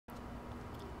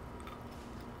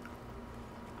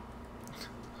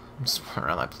Just run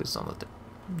around like, please don't let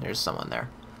there's someone there.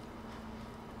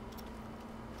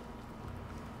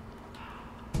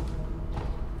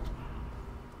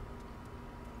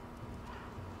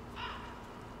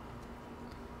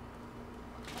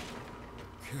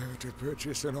 Care to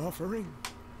purchase an offering?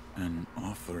 An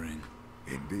offering?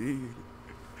 Indeed.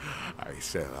 I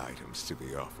sell items to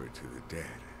be offered to the dead,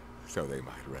 so they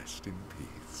might rest in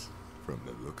peace. From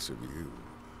the looks of you,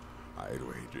 I'd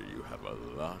wager you have a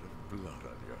lot of blood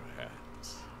on your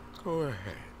hands. Go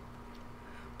ahead.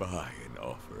 Buy an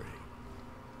offering.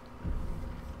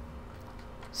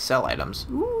 Sell items.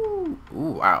 Ooh.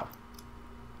 Ooh, wow.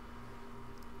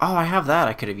 Oh, I have that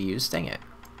I could have used. Dang it.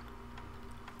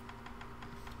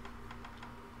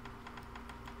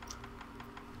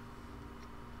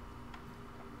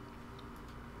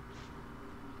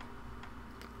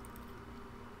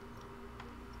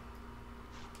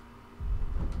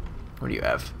 What do you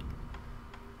have?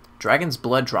 Dragon's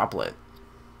Blood Droplet.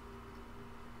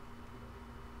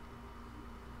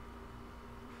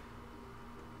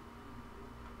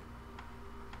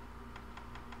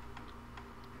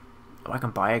 Oh, I can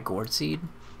buy a gourd seed?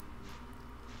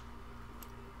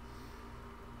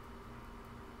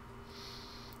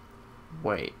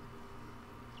 Wait.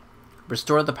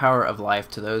 Restore the power of life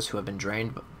to those who have been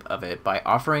drained of it by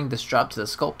offering this drop to the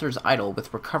sculptor's idol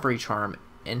with recovery charm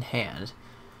in hand.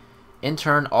 In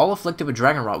turn, all afflicted with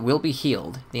dragon rot will be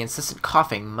healed. The incessant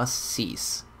coughing must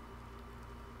cease.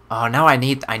 Oh, now I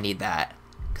need that,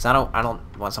 cause I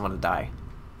don't want someone to die.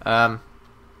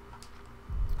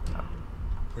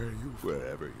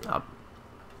 Wherever you are.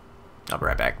 I'll be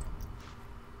right back.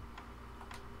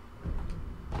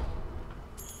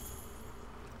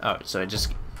 Oh, so it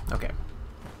just okay.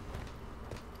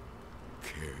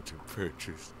 Care to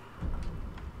purchase?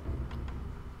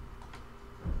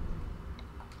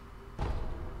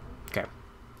 Okay.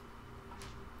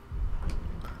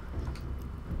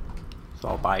 So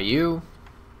I'll buy you.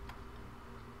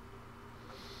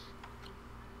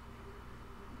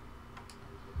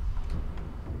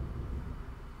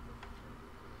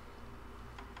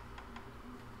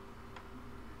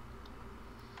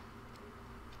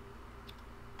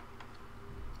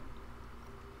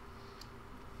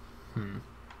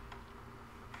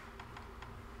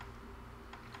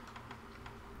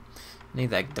 I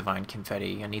need that divine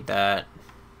confetti. I need that.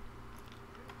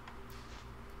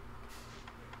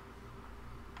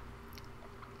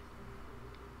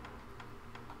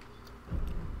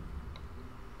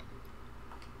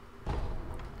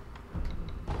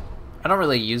 I don't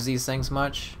really use these things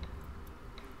much.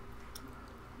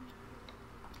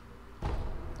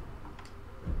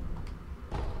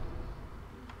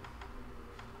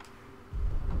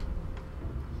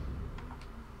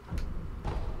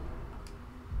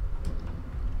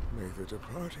 May the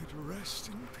departed rest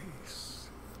in peace.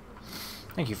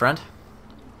 Thank you, friend.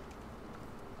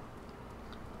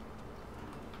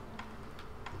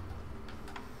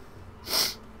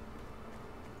 So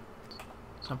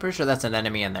I'm pretty sure that's an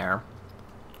enemy in there.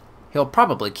 He'll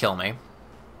probably kill me.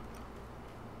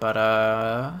 But,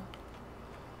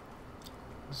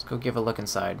 let's go give a look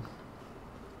inside.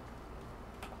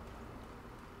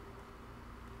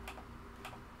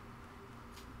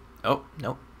 Oh,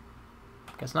 nope.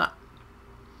 Guess not.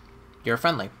 You're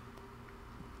friendly.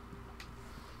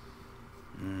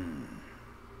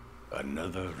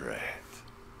 Another rat.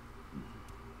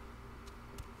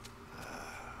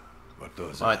 But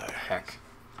those What eyes, the heck?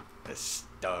 a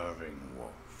starving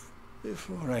wolf.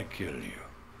 Before I kill you,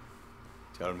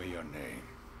 tell me your name.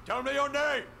 Tell me your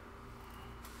name!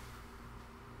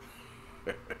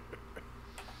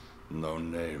 No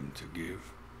name to give.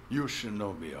 You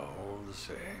shinobi are all the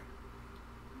same.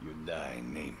 You die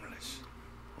nameless,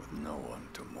 with no one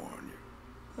to mourn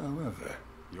you. However,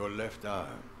 your left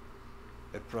arm,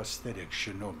 a prosthetic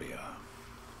shinobi arm,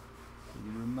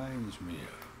 it reminds me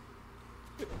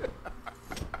of...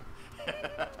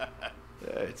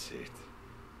 That's it.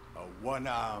 A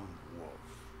one-armed wolf.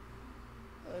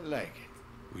 I like it.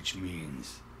 Which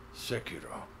means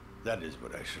Sekiro. That is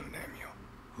what I shall name you.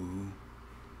 Who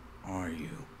are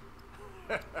you?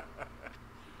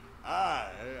 I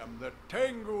am the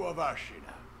Tengu of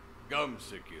Ashina. Come,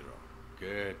 Sekiro.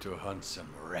 Care to hunt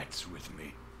some rats with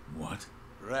me? What?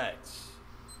 Rats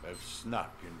have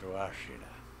snuck into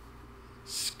Ashina,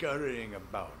 scurrying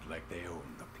about like they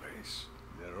own the place.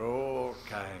 There are all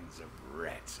kinds of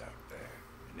rats out there,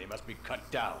 and they must be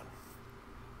cut down.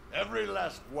 Every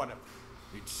last one of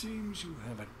them. It seems you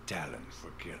have a talent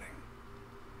for killing.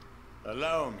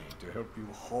 Allow me to help you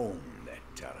hone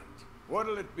that talent.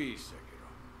 What'll it be, Sekiro?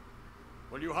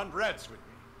 Will you hunt rats with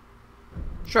me?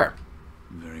 Sure.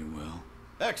 Very well.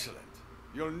 Excellent.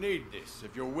 You'll need this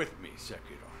if you're with me,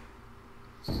 Sekiro.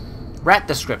 Rat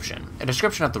description. A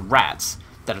description of the rats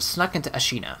that have snuck into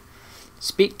Ashina.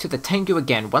 Speak to the Tengu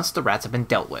again once the rats have been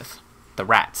dealt with. The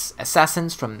rats.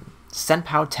 Assassins from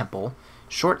Senpou Temple.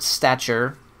 Short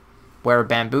stature. Wear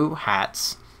bamboo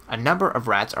hats. A number of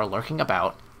rats are lurking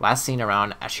about. Last seen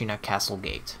around Ashina Castle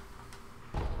Gate.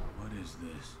 What is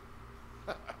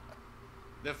this?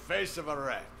 The face of a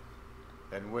rat.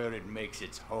 And where it makes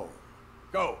its home.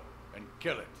 Go and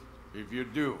kill it. If you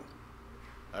do,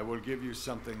 I will give you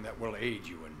something that will aid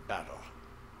you in battle.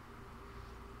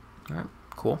 Alright,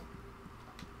 cool.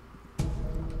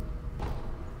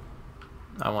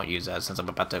 I won't use that since I'm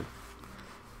about to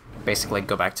basically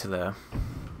go back to the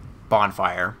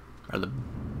bonfire, or the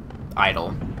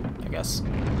idol, I guess.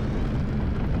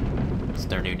 It's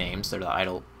their new names, they're the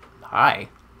idol. Hi.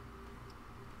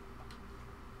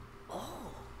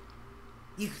 Oh,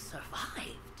 you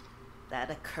survived. That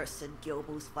accursed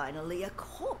Gyobou's finally a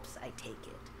corpse, I take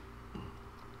it.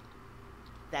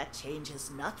 That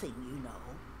changes nothing, you know.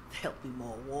 There'll be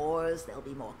more wars, there'll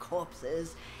be more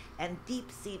corpses, and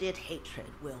deep-seated hatred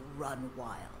will run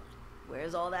wild.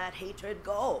 Where's all that hatred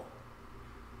go?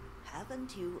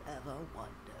 Haven't you ever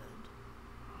wondered?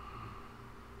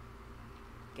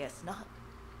 Guess not.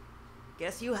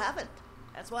 Guess you haven't.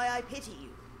 That's why I pity you.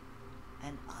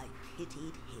 And I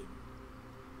pitied him.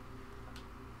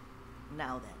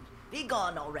 Now then, be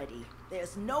gone already.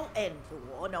 There's no end to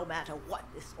war, no matter what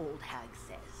this old hag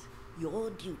says.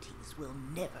 Your duties will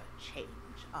never change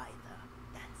either.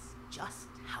 That's just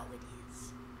how it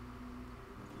is.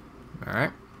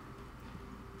 Alright.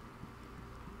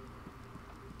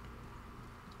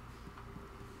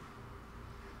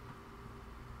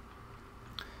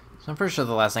 So I'm pretty sure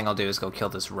the last thing I'll do is go kill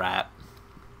this rat.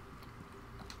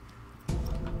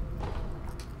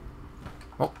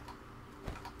 Oh.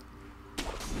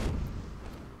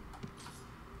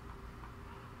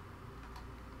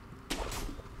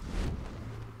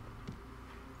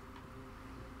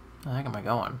 Where the heck am I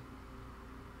going?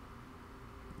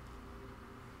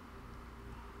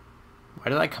 Why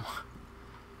did I come?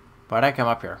 Why did I come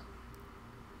up here?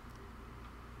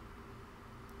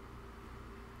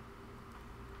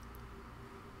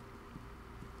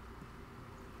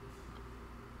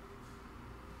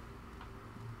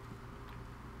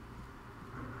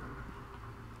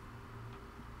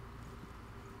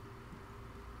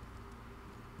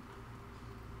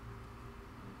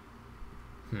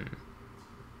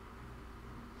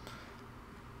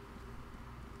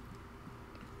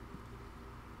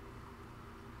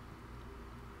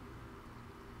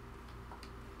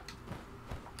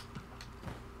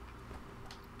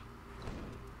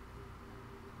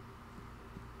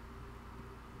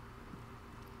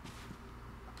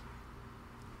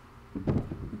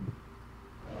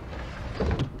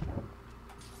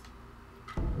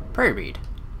 Prairie Reed.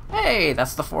 Hey,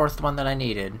 that's the fourth one that I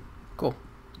needed. Cool.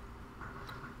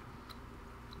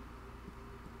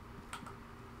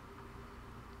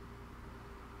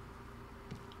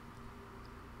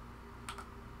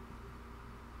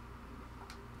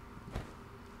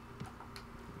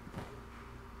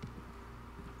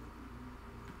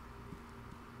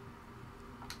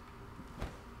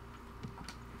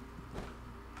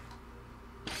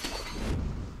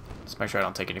 Let's make sure I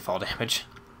don't take any fall damage.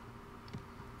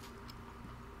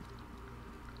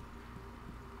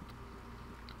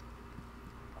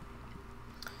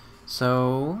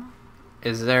 So,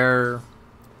 is there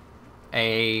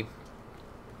a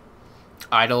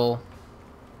idol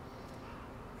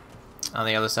on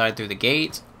the other side through the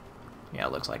gate? Yeah,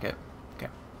 it looks like it. Okay.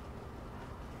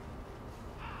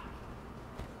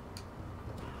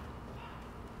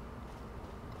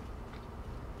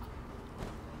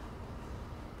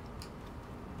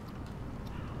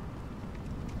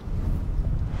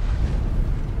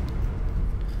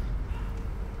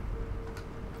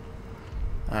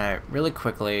 Alright, really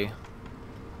quickly.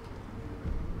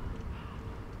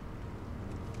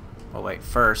 Oh wait,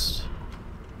 first.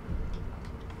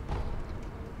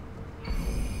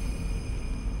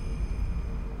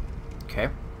 Okay.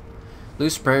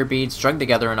 Loose prayer beads strung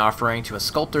together in offering to a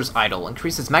sculptor's idol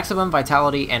increases maximum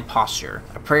vitality and posture.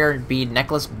 A prayer bead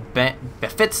necklace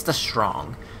befits the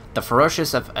strong. The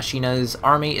ferocious of Ashina's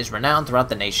army is renowned throughout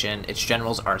the nation. Its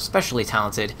generals are especially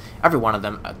talented, every one of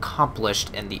them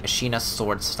accomplished in the Ashina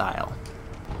sword style.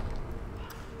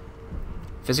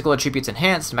 Physical attributes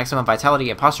enhanced, maximum vitality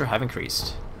and posture have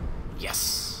increased.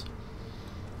 Yes.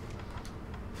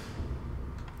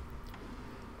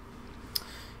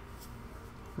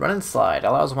 Run and slide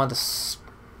allows one to...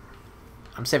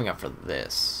 I'm saving up for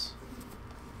this.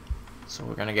 So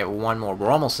we're gonna get one more.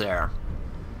 We're almost there.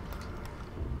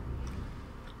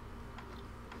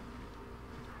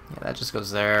 That just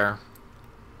goes there.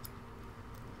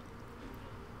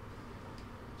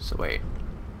 So wait.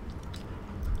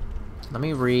 Let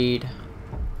me read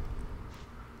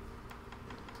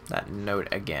that note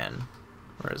again.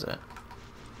 Where is it?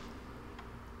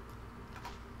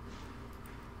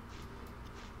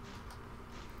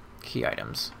 Key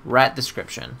items. Rat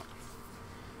description.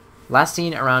 Last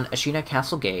seen around Ashina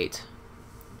Castle Gate.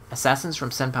 Assassins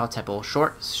from Senpou Temple.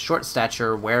 Short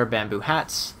stature, wear bamboo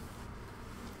hats.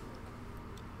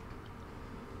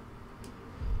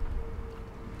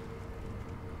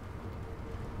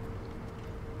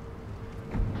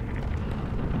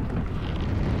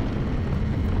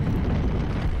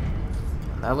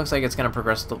 That looks like it's going to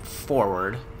progress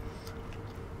forward.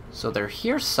 So they're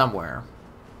here somewhere.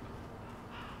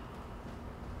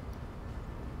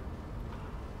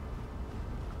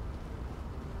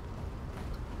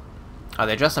 Are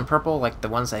they dressed in purple like the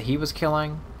ones that he was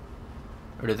killing?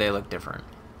 Or do they look different?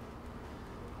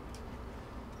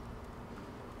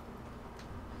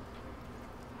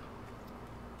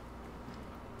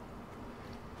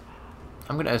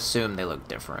 I'm going to assume they look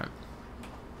different.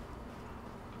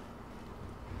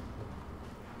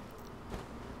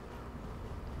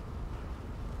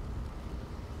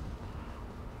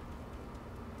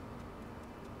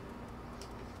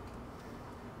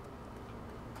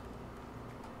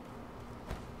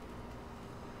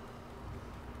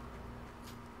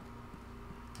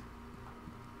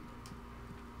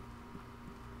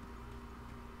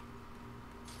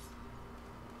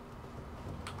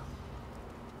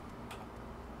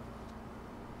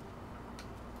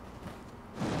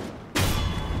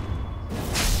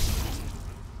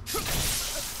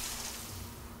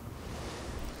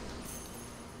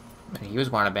 He was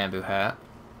wearing a bamboo hat.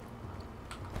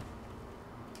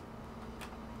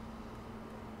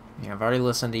 Yeah, I've already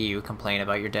listened to you complain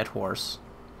about your dead horse.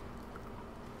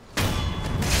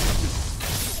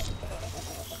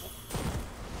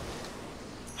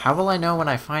 How will I know when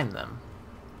I find them?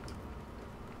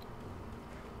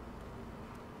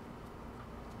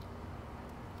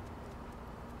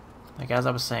 Like, as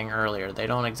I was saying earlier, they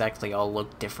don't exactly all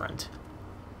look different.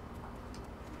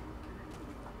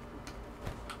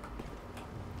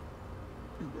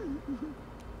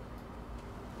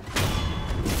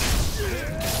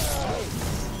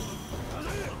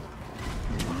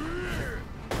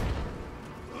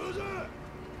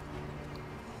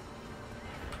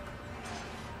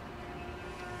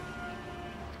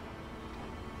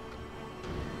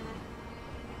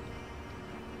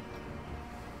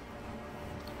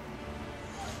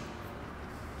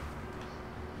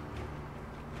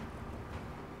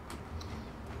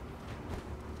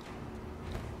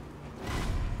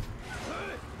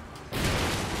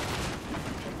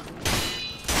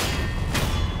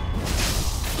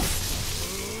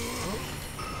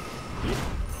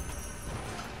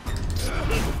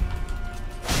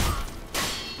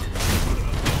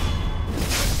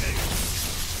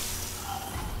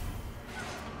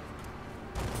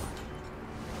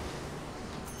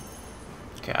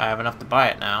 Okay, I have enough to buy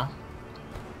it now.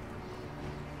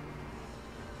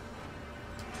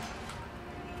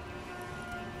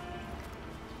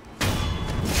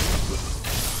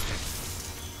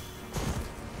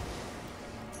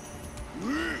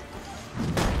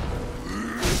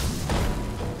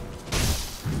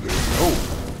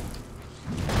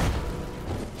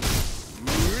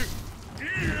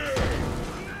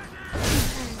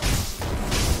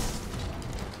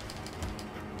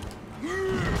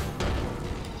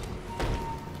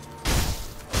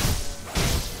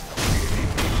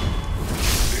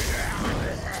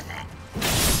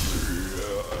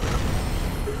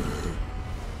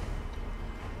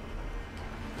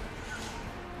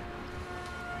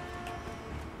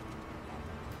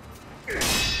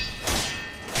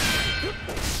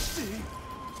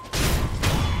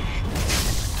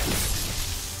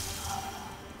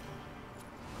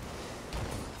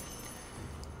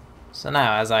 So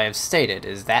now, as I have stated,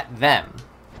 is that them?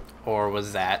 Or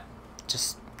was that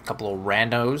just a couple of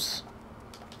randos?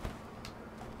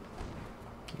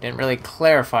 You didn't really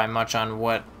clarify much on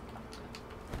what...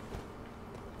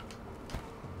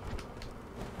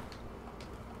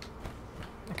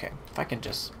 Okay, if I can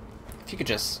just... If you could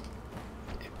just...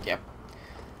 Yep.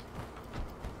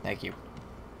 Thank you.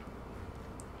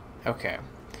 Okay.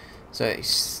 So,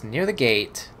 it's near the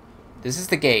gate. This is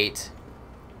the gate.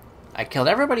 I killed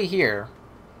everybody here.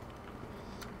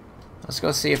 Let's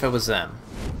go see if it was them.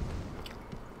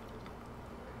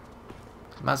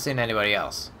 I'm not seeing anybody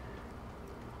else.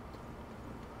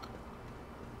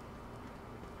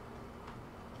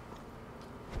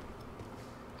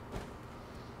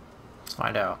 Let's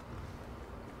find out.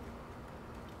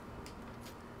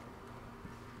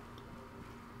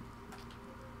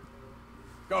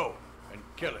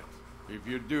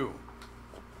 if you do.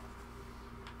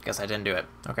 Guess I didn't do it.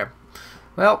 Okay.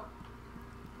 Well,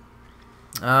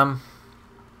 I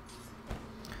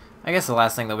guess the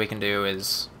last thing that we can do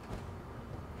is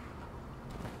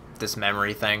this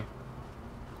memory thing.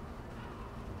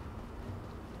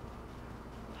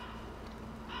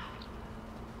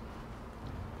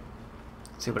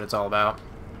 See what it's all about.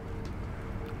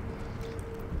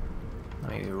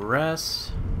 Let me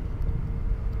rest.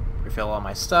 Refill all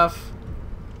my stuff.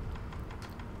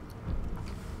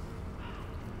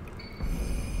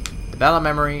 The battle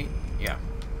memory, yeah.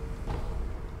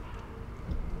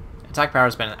 Attack power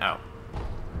has been out.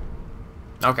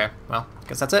 Okay, well,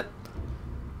 guess that's it.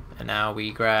 And now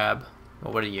we grab,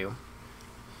 well, what are you?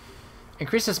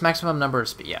 Increase this maximum number of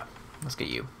speed. Yeah, let's get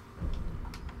you.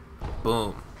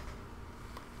 Boom.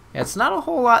 Yeah, it's not a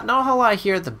whole lot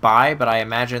here to buy, but I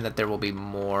imagine that there will be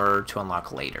more to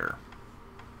unlock later.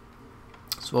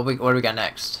 So what do we got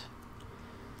next?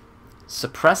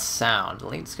 Suppress sound.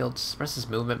 Latent skill suppresses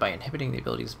movement by inhibiting the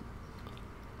abilities.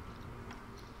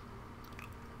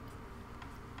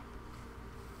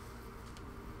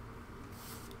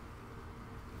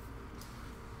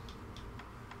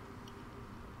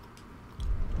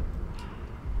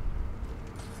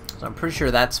 So I'm pretty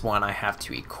sure that's one I have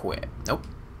to equip. Nope.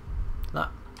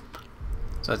 Not.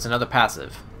 So it's another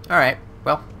passive. Alright,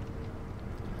 well.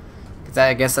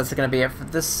 I guess that's going to be it for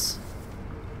this.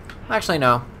 Actually,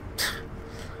 no.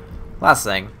 Last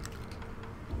thing.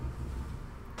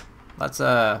 Let's,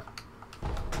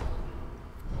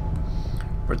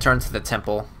 return to the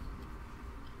temple.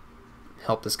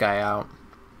 Help this guy out.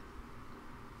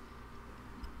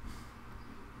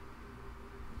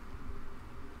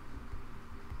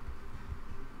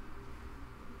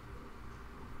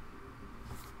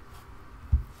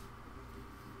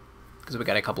 Because we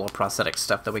got a couple of prosthetic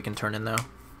stuff that we can turn in though.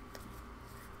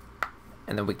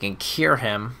 And then we can cure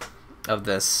him of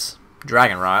this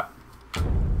dragon rot.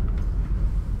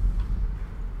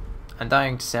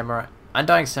 Undying samurai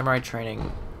training.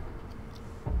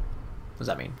 What does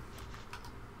that mean?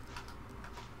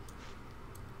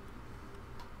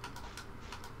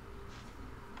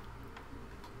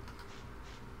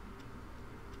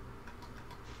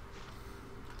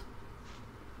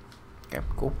 Okay,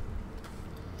 cool.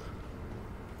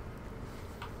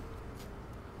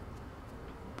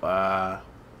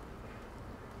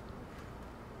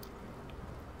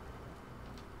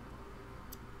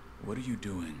 What are you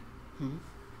doing?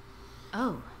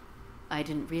 Oh, I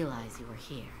didn't realize you were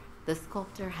here. The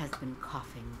sculptor has been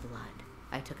coughing blood.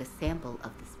 I took a sample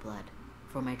of this blood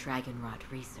for my dragon rot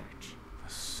research. A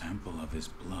sample of his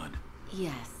blood?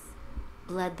 Yes,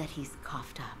 blood that he's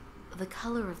coughed up. The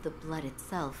color of the blood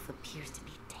itself appears to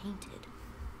be tainted,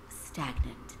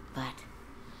 stagnant, but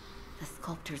the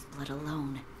sculptor's blood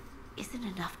alone isn't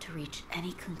enough to reach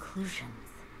any conclusions.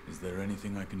 Is there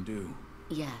anything I can do?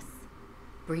 Yes.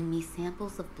 Bring me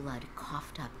samples of blood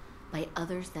coughed up by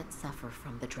others that suffer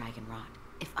from the dragon rot.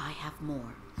 If I have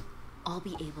more, I'll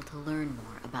be able to learn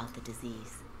more about the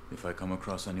disease. If I come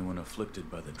across anyone afflicted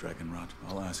by the dragon rot,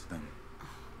 I'll ask them.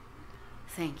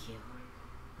 Thank you.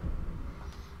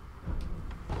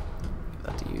 Give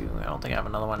that to you. I don't think I have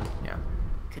another one. Yeah.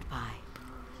 Goodbye.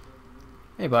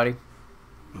 Hey, buddy.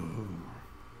 Oh,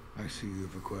 I see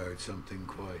you've acquired something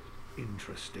quite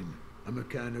interesting. A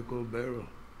mechanical barrel.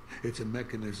 It's a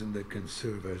mechanism that can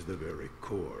serve as the very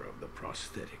core of the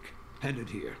prosthetic. Hand it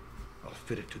here. I'll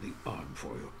fit it to the arm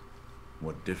for you.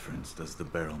 What difference does the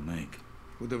barrel make?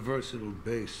 With a versatile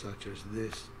base such as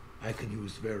this, I can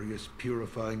use various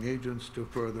purifying agents to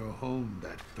further hone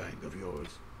that fang of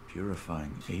yours.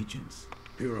 Purifying agents?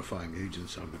 Purifying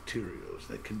agents are materials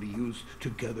that can be used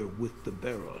together with the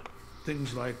barrel.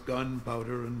 Things like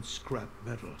gunpowder and scrap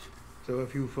metal. So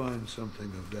if you find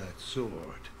something of that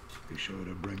sort, be sure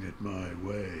to bring it my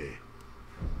way.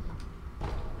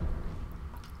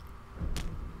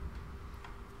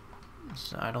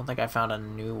 So I don't think I found a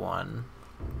new one.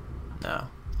 No.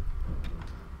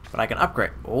 But I can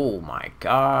upgrade. Oh my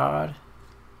god.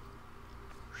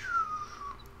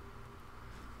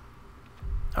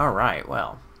 Alright,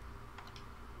 well.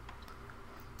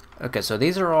 Okay, so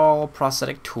these are all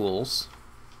prosthetic tools.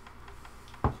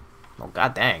 Oh,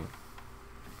 god dang.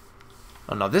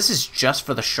 Oh no, this is just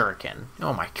for the shuriken.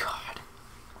 Oh my god.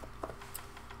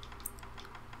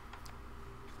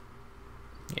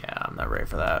 Yeah, I'm not ready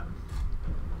for that.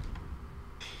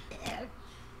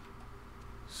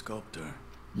 Sculptor.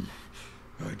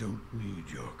 I don't need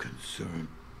your concern.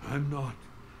 I'm not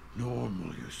normal,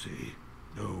 you see.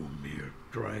 No mere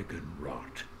dragon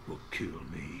rot will kill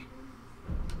me.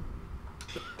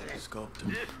 Sculptor.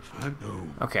 I know.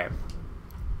 Okay.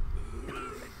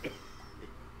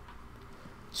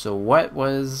 So what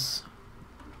was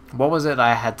it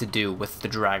I had to do with the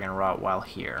dragon rot while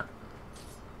here?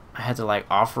 I had to like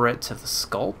offer it to the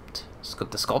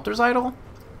the sculptor's idol?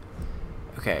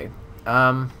 Okay.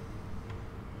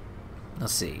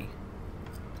 Let's see.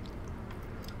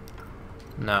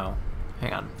 No.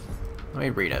 Hang on. Let me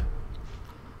read it.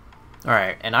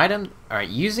 Alright, an item... Alright,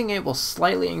 using it will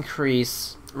slightly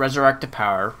increase resurrected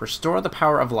power, restore the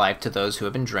power of life to those who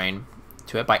have been drained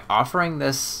to it by offering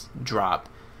this drop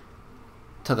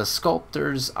to the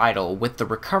sculptor's idol with the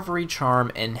recovery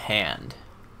charm in hand.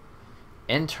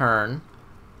 In turn...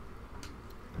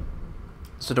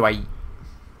 So do I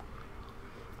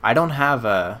don't have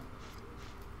a...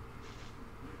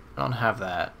 I don't have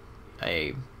that.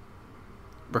 A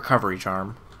recovery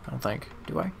charm, I don't think.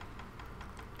 Do I?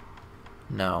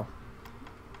 No.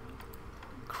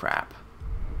 Crap.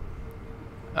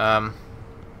 I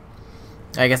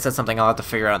guess that's something I'll have to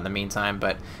figure out in the meantime,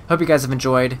 but hope you guys have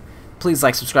enjoyed. Please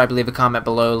like, subscribe, leave a comment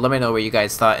below. Let me know what you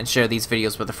guys thought and share these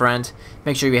videos with a friend.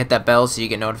 Make sure you hit that bell so you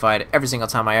get notified every single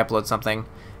time I upload something.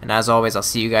 And as always, I'll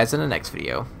see you guys in the next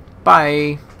video.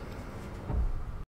 Bye!